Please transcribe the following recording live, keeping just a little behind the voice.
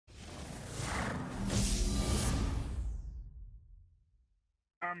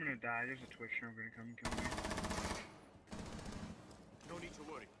I'm gonna die. There's a Twitch show gonna come and kill me. No need to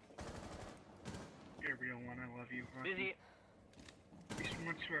worry. You're a real one. I love you. Busy. He's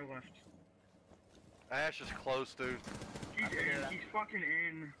one to our left. Ash is close, dude. He's in. He's fucking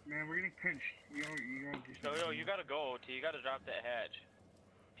in. Man, we're getting pinched. You gotta do something. No, you gotta go, T. You gotta drop that hatch.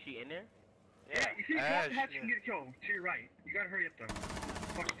 She in there? Yeah, you see, Ash, drop the hatch and get a kill. To your right. You gotta hurry up though.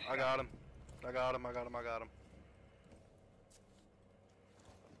 Fucking I got him. I got him. I got him. I got him.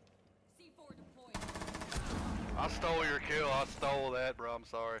 C4 deployed. I stole your kill. I stole that, bro. I'm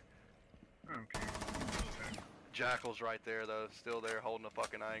sorry. Okay. Jackal's right there, though. Still there, holding the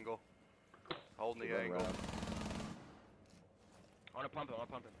fucking angle. Holding the angle. I wanna pump him.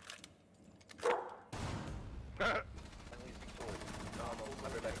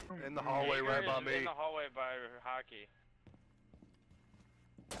 In the hallway right by me. In the hallway by hockey.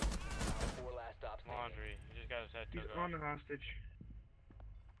 4 last stops. Laundry. He just got his head He's took on off. the hostage.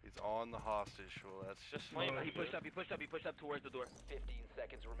 He's on the hostage. Well, that's just Flame, fine. he pushed up towards the door. 15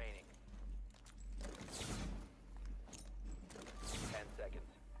 seconds remaining. 10 seconds.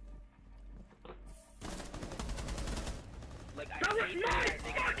 Like, That was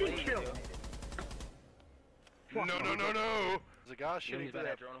my fucking kill! No, no, no, no! There's a guy shooting He's through by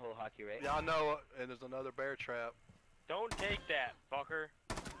that. that drone hole hockey, right? Yeah, I know, and there's another bear trap. Don't take that, fucker.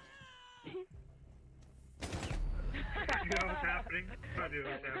 I knew what was happening. I knew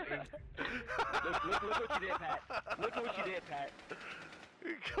what was happening. Look what you did, Pat. Look at what you did, Pat.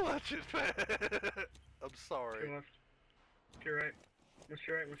 Clutch it, man. I'm To sorry. your left. To your right. What's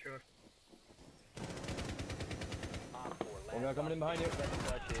your right? What's your left? Oh, God, coming in behind you. He's about to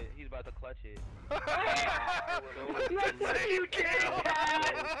clutch it. He's about to clutch it. Look what you did,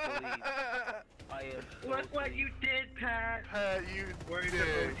 Pat! I am so Look what you did, Pat! Pat, you Where's the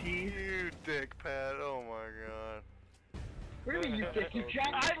dick. OT? You dick, Pat. Oh my god. What do you mean you dick? You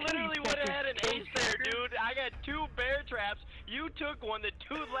jacked I literally would have had an ace there, dude. I got 2 bear traps. You took one. The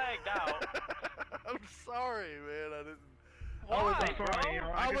 2 lagged out. I'm sorry, man. I didn't. Why, I'm sorry, bro? you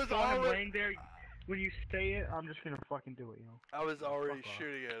know, I I was just saw him already- laying there. When you say it, I'm just gonna fucking do it, you know. I was already Fuck off.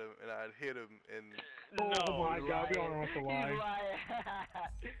 shooting at him, and I'd hit him, and Oh No, my you god, we liar. don't know what to You lie. liar.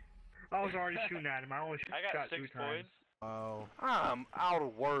 I was already shooting at him. I only I shot got 2 6 times. points. Wow. I'm out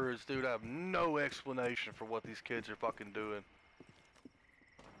of words, dude. I have no explanation for what these kids are fucking doing.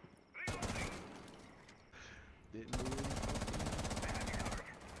 Didn't do anything.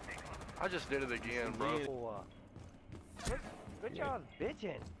 I just did it again, bro. Good job,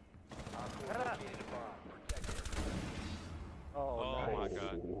 bitching. Oh, my nice.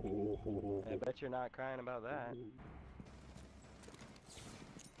 god. I bet you're not crying about that.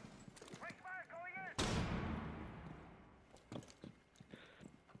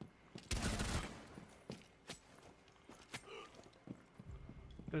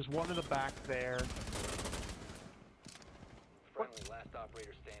 There's one in the back there. Friendly, last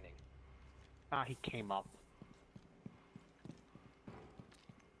operator standing. Ah, he came up.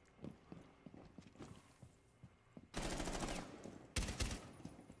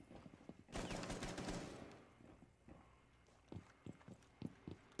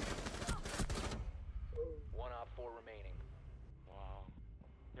 One op 4 remaining. Wow.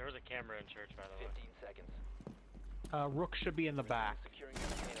 There was a camera in church, by the way. 15 seconds. Rook should be in the back. Securing the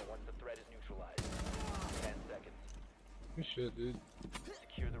container once the threat is neutralized. 10 seconds. Good shit, dude.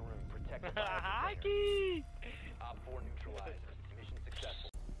 Secure the room. Protect the bio container. Hockey! Op 4 neutralized. Mission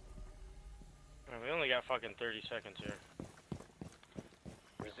successful. We only got fucking 30 seconds here.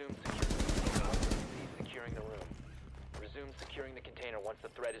 Resume securing the room. Resume securing the container once the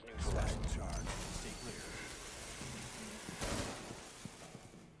threat is neutralized.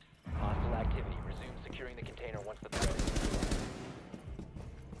 Hostile activity. Resume securing the container once the threat is neutralized.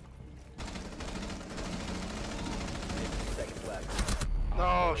 15 seconds left. No,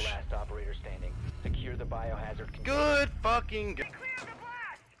 Last operator standing. Secure the biohazard container. good fucking.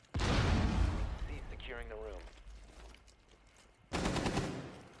 Cease securing the room.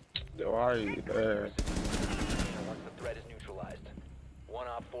 Why are you there? Once the threat is neutralized. One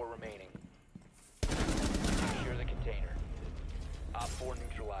op 4 remaining. Secure the container. Op 4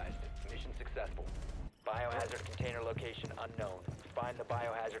 neutralized. Mission successful. Biohazard container location unknown. Find the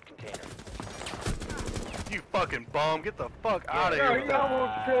biohazard container. You fucking bum. Get the fuck out of here. with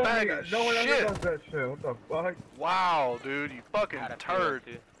that bag of No one ever shit. does that shit. What the fuck? Wow, dude. You fucking I had a turd.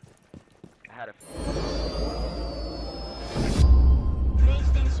 I had a